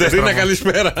κουτσός. Κατερίνα,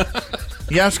 καλησπέρα.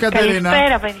 Γεια σου Κατερίνα.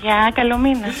 Καλησπέρα παιδιά, καλό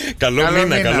μήνα. Καλό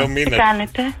μήνα. Τι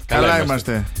κάνετε? Καλά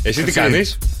είμαστε. Εσύ τι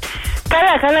κάνεις?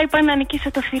 Καλά, είπα να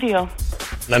νικήσω το θηρίο.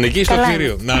 Να νικήσεις το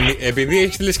θηρίο. Επειδή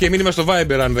έχεις στείλει και μήνυμα στο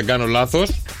Viber, αν δεν κάνω λάθος,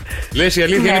 λες η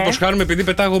αλήθεια είναι πως χάνουμε επειδή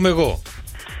πετάγομαι εγώ.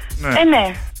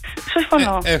 Ναι. Σου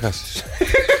συμφωνώ. Έχασες.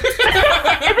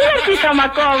 Δεν αρχίσαμε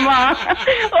ακόμα.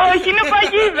 Όχι, είναι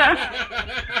παγίδα.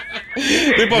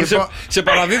 Λοιπόν, σε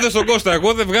παραδίδω στον Κώστα.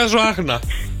 Εγώ δεν βγάζω άχνα.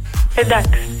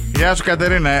 Εντάξει. Γεια σου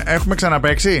Κατερίνα, έχουμε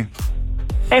ξαναπαίξει?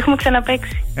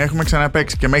 Έχουμε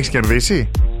ξαναπαίξει και με έχεις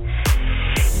κερδίσει?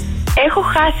 Έχω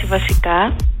χάσει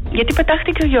βασικά, γιατί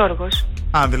πετάχτηκε ο Γιώργος.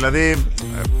 Δηλαδή,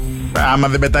 άμα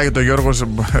δεν πετάγει το Γιώργος,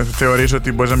 θεωρείς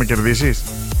ότι μπορείς να με κερδίσεις?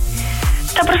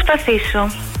 Θα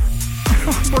προσπαθήσω.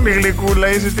 Πολύ γλυκούλα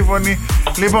είσαι στη φωνή.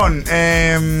 Λοιπόν,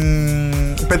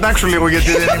 πετάξου λίγο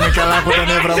γιατί δεν είμαι καλά από τα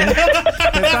νεύρα μου.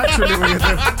 Πετάξου λίγο γιατί...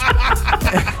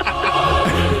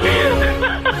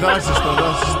 Δώσεις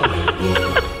το.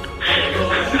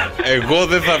 Εγώ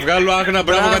δεν θα βγάλω άχνα.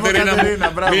 Μπράβο Κατερίνα μου.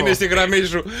 Μείνε στη γραμμή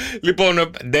σου.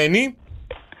 Λοιπόν, Ντένι.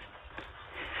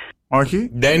 Όχι.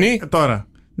 Ντένι. Τώρα.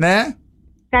 Ναι.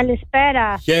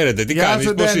 Καλησπέρα. Χαίρετε, τι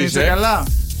κάνεις, πώς είσαι? Καλά.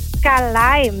 Καλά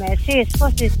είμαι, εσείς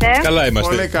πώς είστε? Καλά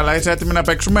είμαστε. Πολύ καλά, είσαι έτοιμοι να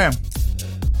παίξουμε?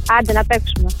 Άντε να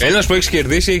παίξουμε. Ένας που έχεις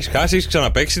κερδίσει, έχεις χάσει, έχεις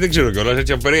ξαναπαίξει, δεν ξέρω κιόλας,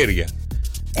 έτσι από περιέργεια.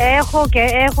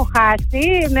 Έχω χάσει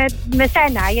με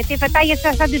σένα, γιατί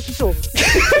πετάγεσαι σαν τη τσουτσού.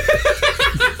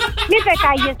 Μη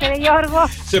πετάγεσαι, Γιώργο.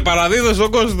 Σε παραδίδω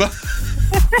στον Κώστα.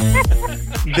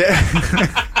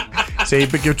 Σε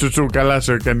είπε και ο Τσουτσού, καλά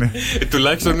σου έκανε.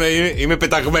 Τουλάχιστον είμαι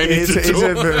πεταγμένη Τσουτσού.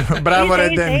 Μπράβο ρε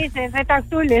Ντένι. Είσαι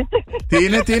πεταχτούλης.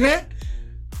 Τι είναι?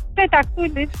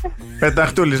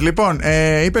 Πεταχτούλης. Λοιπόν,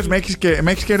 είπες με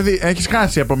έχεις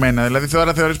χάσει από μένα. Δηλαδή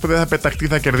τώρα θεωρείς που δεν θα πεταχτεί,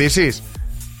 θα κερδίσεις?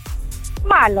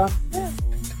 Μάλλον.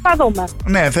 Θα δούμε.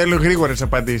 Ναι, θέλω γρήγορες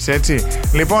απαντήσεις, έτσι.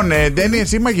 Λοιπόν, Ντένι,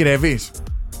 εσύ μαγειρεύεις?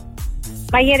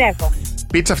 Μαγειρεύω.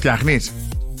 Πίτσα φτιάχνεις?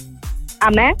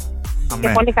 Αμέ. Και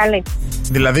πολύ καλή.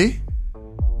 Δηλαδή?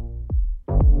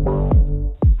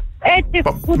 Έτσι,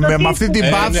 με αυτή την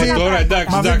πάυση. Τώρα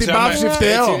εντάξει. Με αυτή την πάυση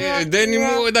φταίω. Ντένι μου,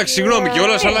 εντάξει, συγγνώμη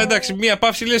κιόλας, αλλά εντάξει, μία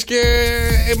πάυση λες και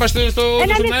είμαστε στο αέρα.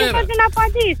 Ένα λεπτό να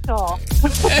απαντήσω.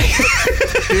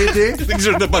 Τι? Δεν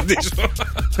ξέρω τι να απαντήσω.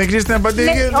 Δεν ξέρεις τι να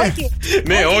απαντήσεις?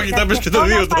 Ναι, όχι, τα πες και το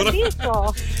δύο τώρα.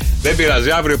 Δεν πειράζει,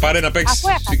 αύριο πάρε να παίξεις.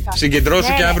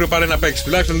 Συγκεντρώσου και αύριο πάρε να παίξεις.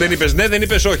 Τουλάχιστον δεν είπες ναι, δεν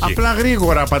είπες όχι. Απλά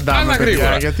γρήγορα απαντάμε,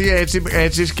 παιδιά. Γιατί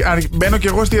έτσι μπαίνω κι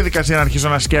εγώ στη διαδικασία να αρχίσω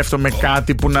να σκέφτομαι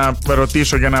κάτι που να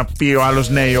ρωτήσω για να πει ο άλλος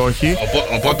ναι ή όχι.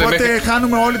 Οπότε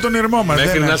χάνουμε όλοι τον ηρμό μας.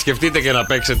 Μέχρι να σκεφτείτε και να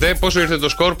παίξετε, πόσο ήρθε το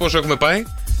σκορ, πόσο έχουμε πάει?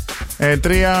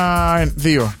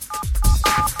 3-2.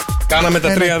 Κάναμε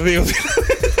τα 3-2.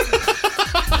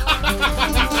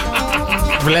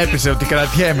 Βλέπεις ότι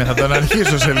κρατιέμαι, θα τον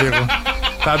αρχίσω σε λίγο.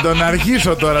 Θα τον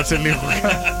αρχίσω τώρα σε λίγο.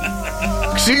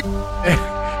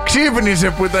 Ξύπνησε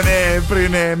που ήταν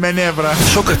πριν με νεύρα.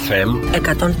 Σοκ FM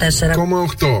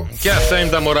 104,8. Και αυτά είναι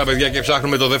τα μωρά, παιδιά, και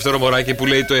ψάχνουμε το δεύτερο μωράκι που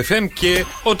λέει το FM. Και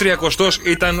ο 30ος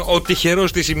ήταν ο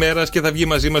τυχερός της ημέρας και θα βγει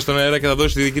μαζί μας στον αέρα και θα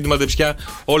δώσει τη δική του μαντεψιά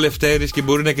ο Λευτέρης και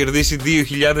μπορεί να κερδίσει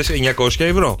 2.900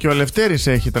 ευρώ. Και ο Λευτέρης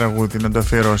έχει τραγούδι να το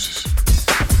αφιερώσεις.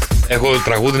 Έχω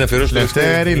τραγούδι να αφιερώσω.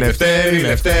 Λευτέρη, Λευτέρη,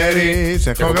 Λευτέρη.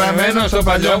 Σε έχω γραμμένο στο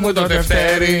παλιό μου το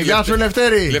Λευτέρη. Γεια σου,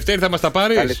 Λευτέρη. Λευτέρη, θα μας τα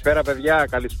πάρεις? Καλησπέρα, παιδιά,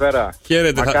 καλησπέρα.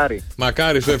 Χαίρετε. Μακάρι.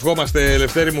 Μακάρι, στο ευχόμαστε,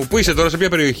 Λευτέρη μου. Πού είσαι τώρα, σε ποια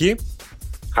περιοχή?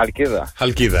 Χαλκίδα.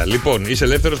 Χαλκίδα. Λοιπόν, είσαι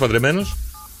ελεύθερος, παντρεμένος?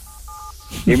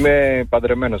 Είμαι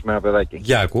παντρεμένος με ένα παιδάκι.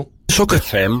 Για άκου. Σοκ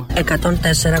FM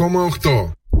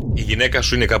 104,8. Η γυναίκα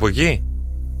σου είναι κάπου εκεί?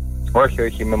 Όχι,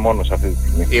 όχι, είμαι μόνος αυτή τη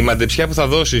στιγμή. Η μαντεψιά που θα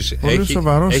δώσεις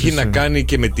έχει να κάνει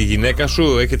και με τη γυναίκα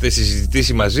σου? Έχετε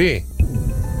συζητήσει μαζί?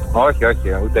 Όχι,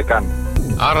 όχι, ούτε καν.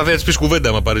 Άρα δεν θα της πεις κουβέντα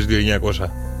άμα πάρεις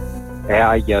 2.900.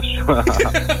 Άγια σου.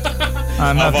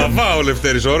 Αβαβά ο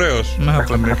Λευτέρης, ωραίος. Να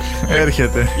τον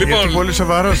έρχεται. Λοιπόν, γιατί πολύ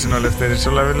σοβαρός είναι ο Λευτέρης.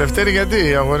 Ο Λευτέρη,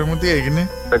 γιατί, αγόρι μου, τι έγινε?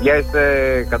 Παιδιά, είστε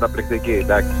καταπληκτικοί,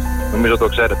 εντάξει. Νομίζω το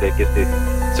ξέρετε και εσείς.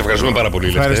 Σε ευχαριστούμε πάρα πολύ,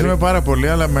 Λευτέρη. Ευχαριστούμε πάρα πολύ,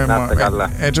 αλλά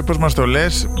έτσι όπως μας το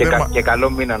λες. Και καλό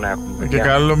μήνα να έχουμε. Και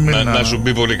καλό μήνα. Να σου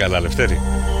μπει πολύ καλά, Λευτέρη.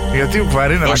 Γιατί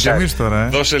βαρύναμε κι εμείς τώρα.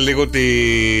 Δώσε λίγο τη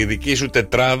δική σου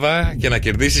τετράδα και να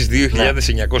κερδίσεις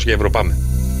 2.900 ευρώ. Πάμε.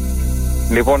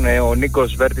 Λοιπόν, ο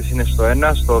Νίκος Βέρτης είναι στο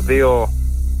 1, στο 2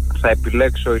 θα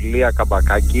επιλέξω Ηλία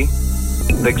Καμπακάκη.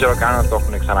 Δεν ξέρω καν αν το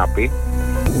έχουν ξαναπεί.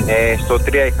 Στο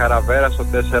 3 η Χαραβέρα, στο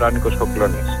 4 ο Νίκος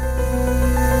Κοκλώνης.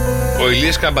 Ο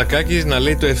Ηλίας Καμπακάκης να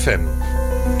λέει το FM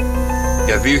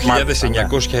για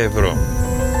 2.900 ευρώ.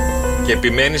 Και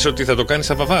επιμένεις ότι θα το κάνεις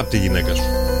αβαβά από τη γυναίκα σου.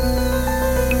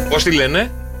 Πώς τη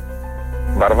λένε?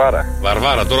 Βαρβάρα.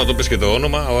 Βαρβάρα, τώρα το πες και το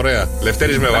όνομα, ωραία.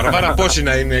 Λευτέρης με Βαρβάρα, πόσοι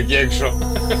να είναι εκεί έξω?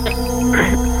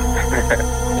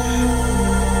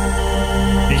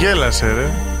 Γέλασε, ρε.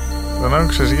 Τον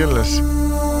άκουσες, γέλασε.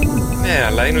 Ναι,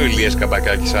 αλλά είναι ο Ηλίας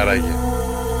Καμπακάκης, άραγε.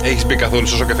 Έχεις μπει καθόλου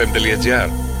στο sokfm.gr?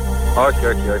 Όχι,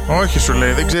 όχι, όχι. Όχι, σου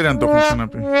λέει, δεν ξέρει αν το έχω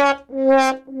ξαναπεί.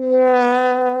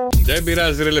 Δεν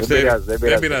πειράζει, ρε Λευτέρη.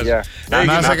 Δεν πειράζει.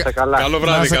 Να είστε καλά. Καλό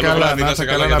βράδυ, καλό βράδυ. Να είστε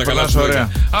καλά για τα καλά σου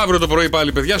ωραία. Αύριο το πρωί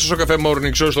πάλι, παιδιά, στο Σοκ FM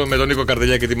Morning Show με τον Νίκο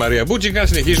Καρδελιά και τη Μαρία Μπούτσικα.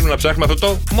 Συνεχίζουμε να ψάχνουμε αυτό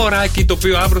το μωράκι, το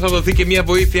οποίο αύριο θα δοθεί και μια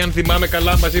βοήθεια. Αν θυμάμαι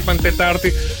καλά, μας είπαν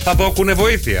Τετάρτη θα δώκουνε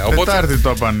βοήθεια. Τετάρτη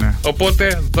το είπανε.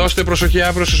 Οπότε δώστε προσοχή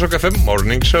αύριο στο Σοκ FM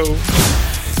Morning Show.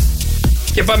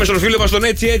 Και πάμε στον φίλο μας τον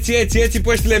έτσι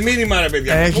που έστειλε μήνυμα, ρε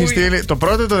παιδιά. Έχει στείλει το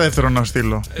πρώτο ή το δεύτερο να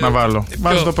στείλω? Να βάλω.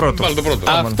 Βάλω το πρώτο.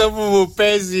 Αυτό που μου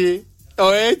παίζει το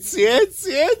έτσι.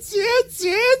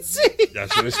 Γεια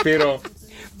σου, Σπύρο.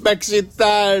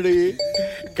 Μπαξιτάρι.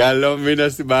 Καλό μήνα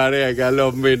στην παρέα,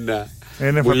 καλό μήνα.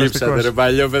 Είναι που λείψατε, ρε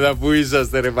παλιόπαιδα, που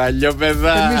είσαστε, ρε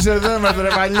παλιόπαιδα. Εμείς εδώ είμαστε, ρε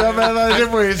παλιόπαιδα, εσύ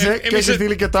που είσαι. Και έχει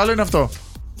στείλει και το άλλο είναι αυτό.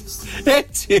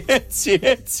 Έτσι.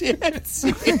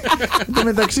 Το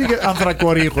μεταξύ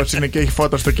ανθρακορίχος είναι και έχει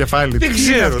φώτα στο κεφάλι. Δεν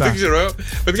ξέρω.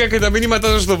 Παιδιά, και τα μήνυματά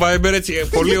σας στο Viber, έτσι,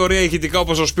 πολύ ωραία ηχητικά,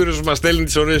 όπως ο Σπύρος μας στέλνει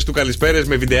τις ωραίες του καλησπέρες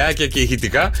με βιντεάκια και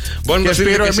ηχητικά. Μπορεί να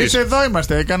Σπύρο, εμείς εδώ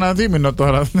είμαστε, έκανα δίμηνο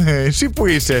τώρα. Εσύ που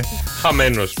είσαι?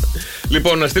 Χαμένος.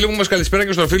 Λοιπόν, να στείλουμε όμως καλησπέρα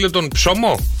και στον φίλο τον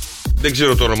Ψωμό. Δεν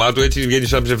ξέρω το όνομά του, έτσι βγαίνει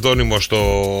σαν ψευδόνυμο στο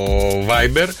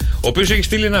Viber, ο οποίος έχει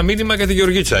στείλει ένα μήνυμα για τη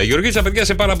Γεωργίτσα. Η Γεωργίτσα, παιδιά,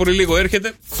 σε πάρα πολύ λίγο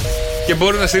έρχεται και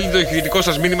μπορεί να στείλει το ηχητικό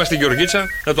σας μήνυμα στη Γεωργίτσα,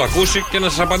 να το ακούσει και να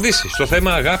σας απαντήσει στο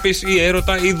θέμα αγάπης ή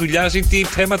έρωτα ή δουλειάς ή τι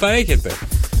θέματα έχετε.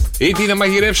 Ή τι να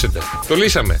μαγειρέψετε. Το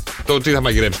λύσαμε. Το τι θα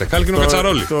μαγειρέψετε. Χάλκινο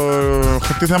κατσαρόλι.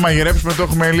 Το τι θα μαγειρέψουμε το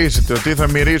έχουμε λύσει. Το τι θα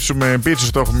μυρίσουμε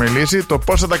επίσης το έχουμε λύσει. Το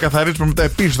πώς θα τα καθαρίσουμε μετά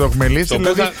επίσης το έχουμε λύσει.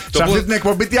 Δηλαδή, σε αυτή την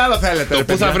εκπομπή τι άλλο θέλετε? Το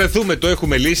που θα βρεθούμε το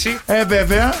έχουμε λύσει.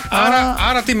 Βέβαια.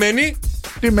 Άρα τι μένει?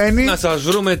 Τι μένει? Να σας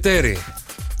βρούμε τέρι.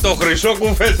 Το χρυσό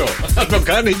κουφέτο. Θα το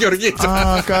κάνει η Γεωργίτσα.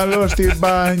 Α, καλό στην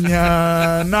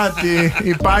μπάνια. Νάτι,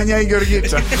 η μπάνια η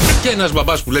Γεωργίτσα. Και ένας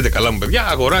μπαμπάς που λέτε καλά μου παιδιά,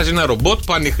 αγοράζει ένα ρομπότ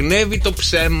που ανιχνεύει το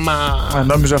ψέμα.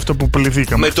 Νόμιζα αυτό που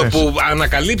πληθήκαμε. Με το που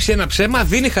ανακαλύψει ένα ψέμα,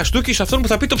 δίνει χαστούκι σε αυτόν που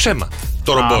θα πει το ψέμα.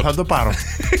 Το ρομπότ. Θα το πάρω.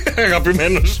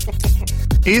 Αγαπημένος.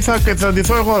 Ή θα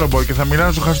ντυθώ εγώ ρομπότ και θα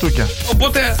μιλάω στο χαστούκια.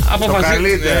 Οπότε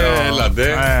αποφασίζει.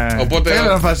 Οπότε.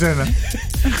 Έλα να φας ένα.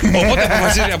 Οπότε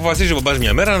αποφασίζει ο μπαμπάς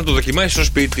μια μέρα να το δοκιμάσει στο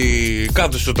σπίτι.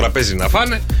 Κάτω στο τραπέζι να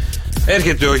φάνε.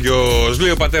 Έρχεται ο γιος,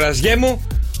 λέει ο πατέρας, γέ μου,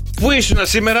 πού ήσουν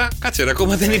σήμερα? Κάτσε ρε,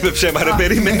 ακόμα δεν είπε ψέμα, ρε,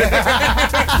 περίμενε.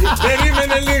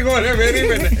 Περίμενε λίγο, ρε,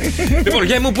 περίμενε. Λοιπόν,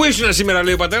 γέ μου, πού ήσουν σήμερα,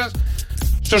 λέει ο πατέρας.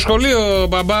 Στο σχολείο,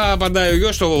 μπαμπά, απαντάει ο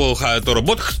γιος, το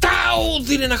ρομπότ. Χτάου,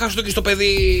 δίνει ένα χαστούκι στο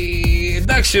παιδί.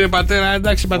 Εντάξει, ρε πατέρα,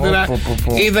 εντάξει, πατέρα.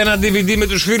 Είδα ένα DVD με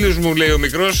τους φίλους μου, λέει ο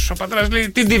μικρός. Ο πατέρας λέει,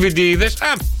 τι DVD είδες?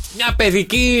 Α, μια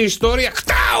παιδική ιστορία.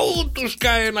 Χτάου, τους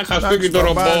κάει ένα χαστούκι το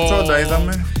ρομπότ.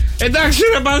 Εντάξει,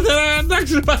 ρε πατέρα,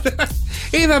 εντάξει, ρε πατέρα.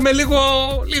 Είδαμε λίγο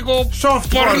soft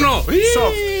πορνό.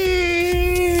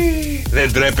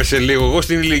 Δεν τρέπεσαι λίγο? Εγώ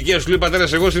στην ηλικία σου, λέει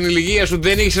πατέρας, εγώ στην ηλικία σου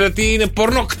δεν ήξερα τι είναι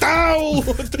πορνό.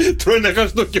 Κτάου! Τρώει ένα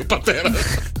χαστούκι ο πατέρας.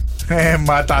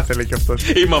 Μα τα ήθελε κι αυτός.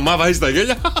 Η μαμά βάζει τα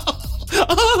γέλια.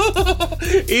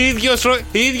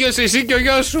 Ίδιος εσύ και ο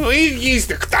γιος σου, ίδιοι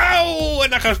είστε. Κτάου!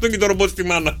 Ένα χαστούκι το ρομπότ στη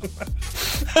μάνα.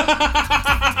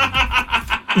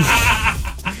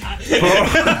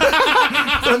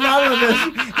 Τον άλλο δεν.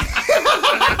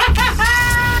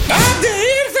 Άντε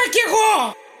ήρθα κι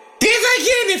εγώ. Τι θα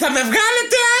γίνει, θα με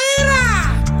βγάλετε αέρα?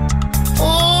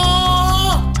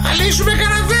 Θα λύσουμε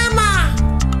κανένα θέμα.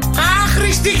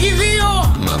 Άχρηστη κι δύο.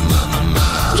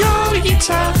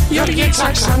 Γιώργιτσα,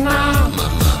 Γιώργιτσα ξανά.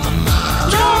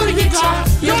 Γιώργιτσα,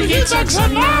 Γιώργιτσα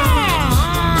ξανά.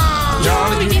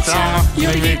 Γιώργιτσα,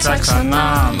 Γιώργιτσα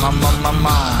ξανά.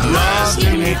 Μας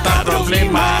λύνει τα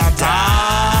προβλήματα.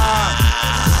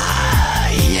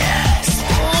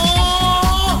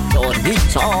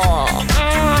 Γιώργιτσα.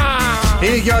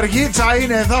 Η Γεωργίτσα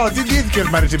είναι εδώ. Τι ντύθηκες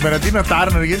Μαρή σήμερα? Τι είναι ο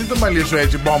Τάρνερ? Γιατί το μαλλί σου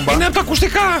έτσι μπόμπα? Είναι από τα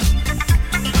ακουστικά.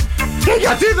 Και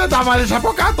γιατί δεν τα βάλεις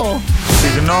από κάτω?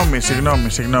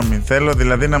 Συγγνώμη. Θέλω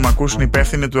δηλαδή να μ' ακούσουν οι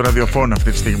υπεύθυνοι του ραδιοφώνου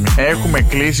αυτή τη στιγμή. Έχουμε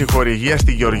κλείσει χορηγία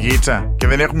στη Γεωργίτσα και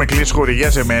δεν έχουμε κλείσει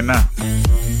χορηγία σε μένα.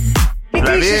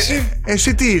 Δηλαδή,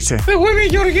 εσύ τι είσαι? Εγώ είμαι η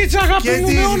Γεωργίτσα, αγάπη μου.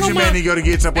 Και τι σημαίνει η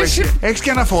Γεωργίτσα που έχεις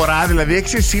και αναφορά? Δηλαδή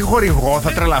έχεις εσύ χορηγό,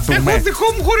 θα τρελαθούμε. Έχω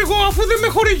δικό μου χορηγό, αφού δεν με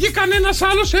χορηγεί κανένας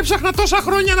άλλος. Έψαχνα τόσα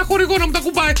χρόνια ένα χορηγό να μου τα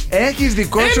κουμπάει. Έχεις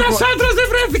δικό σου. Ένας άντρας δεν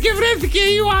βρέθηκε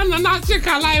η Ιωάννα. Να είσαι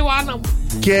καλά, Ιωάννα μου.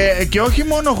 Και όχι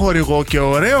μόνο χορηγό, και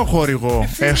ωραίο χορηγό.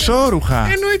 Εσώρουχα.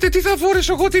 Εννοείται, τι θα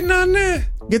φόρεσω εγώ, τι να είναι.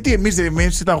 Γιατί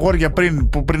εμείς τα αγόρια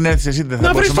πριν έρθεις εσύ δεν θα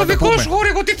να μπορούσαμε να το πούμε? Να βρεις το δικό σου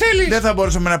χορηγό, τι θέλεις? Δεν θα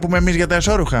μπορούσαμε να πούμε εμείς για τα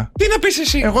εσώρουχα? Τι να πεις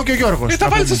εσύ? Εγώ και ο Γιώργος. Θα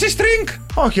βάλεις εσύ string?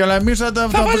 Όχι, αλλά εμείς θα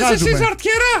βάλεις εσύ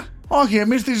ζαρτιέρα? Όχι,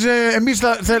 εμείς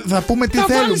θα πούμε τι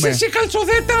θέλουμε. Θα βάλεις εσύ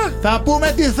καλτσοδέτα? Θα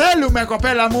πούμε τι θέλουμε,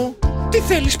 κοπέλα μου. Τι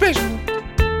θέλεις, πες μου.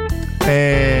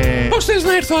 Πώς θες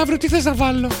να έρθω αύριο, τι θες να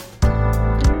βάλω?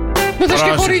 Μου δες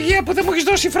και χορηγία που δεν μου έχεις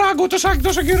δώσει φράγκο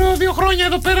τόσο καιρό, 2 χρόνια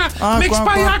εδώ πέρα. Με έχεις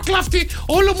πάει άκλαυτη,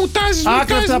 όλο μου τάζεις.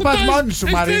 Άκλαυτη θα πας μόνη σου,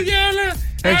 Μαρή.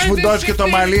 Έχεις φουντώσει και το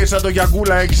μαλλί σαν το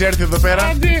Γιαγκούλα, έχεις έρθει εδώ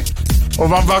πέρα. Ο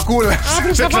Βαμβακούλας.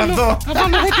 Θα βάλω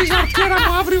εγώ τη ζαρτιέρα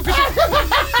μου αύριο και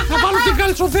θα βάλω την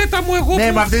καλτσοδέτα μου εγώ.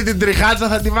 Ναι, με αυτή την τριχάτσα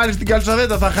θα τη βάλεις την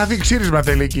καλτσοδέτα, θα χαθεί ξύρισμα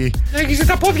θέλει εκεί. Έχεις δει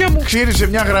τα πόδια μου? Ξύρισε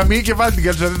μια γραμμή και βάλει την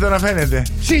καλτσοδέτα να φαίνεται.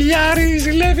 Ζηλιάρη,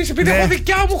 ζηλεύεις επειδή έχω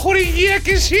δικιά μου χορηγία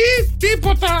και εσύ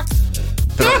τίποτα.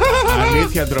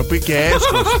 Αλήθεια, ντροπή και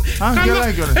έσχος.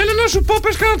 Έλα να σου πω,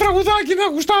 πες κανένα τραγουδάκι να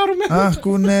γουστάρουμε. Αχ,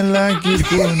 κουνελάκι,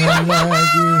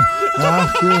 κουνελάκι.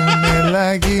 Αχ,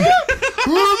 κουνελάκι.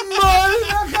 Μόλι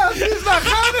να χαθείς, να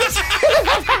χάνεις.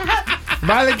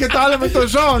 Βάλε και το άλλο με το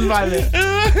ζώον, βάλε.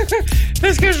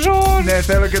 Θες και ζώον? Ναι,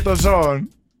 θέλω και το ζώον.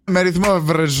 Με ρυθμό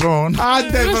βρεζόν.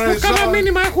 Άντε βρεζόν. Κάνα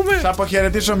μήνυμα έχουμε? Θα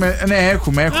αποχαιρετήσω με... Ναι,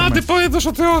 έχουμε. Άντε πω, έδωσε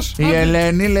ο Θεός. Η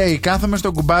Ελένη λέει, κάθομαι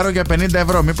στον κουμπάρο για 50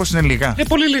 ευρώ. Μήπως είναι λίγα?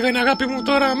 Πολύ λίγα είναι, αγάπη μου.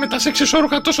 Τώρα με τα σεξ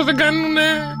εσώρουχα τόσο δεν κάνουν.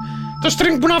 Το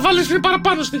string που να βάλεις είναι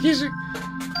παραπάνω, στοιχίζει.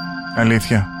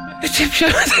 Αλήθεια. Έτσι πια.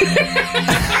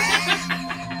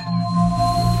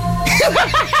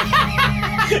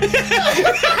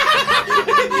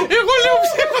 Εγώ λέω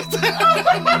ψέματα.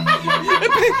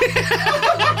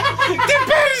 Τι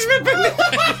παίρνεις με παιδί?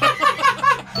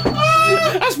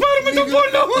 Ας πάρουμε τον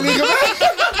πόνο.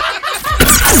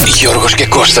 Γιώργος και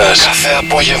Κώστας, κάθε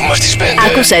απόγευμα στις 5.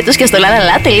 Άκουσέ τους και στο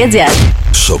lalala.gr.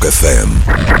 Σοκ FM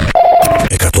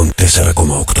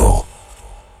 104,8.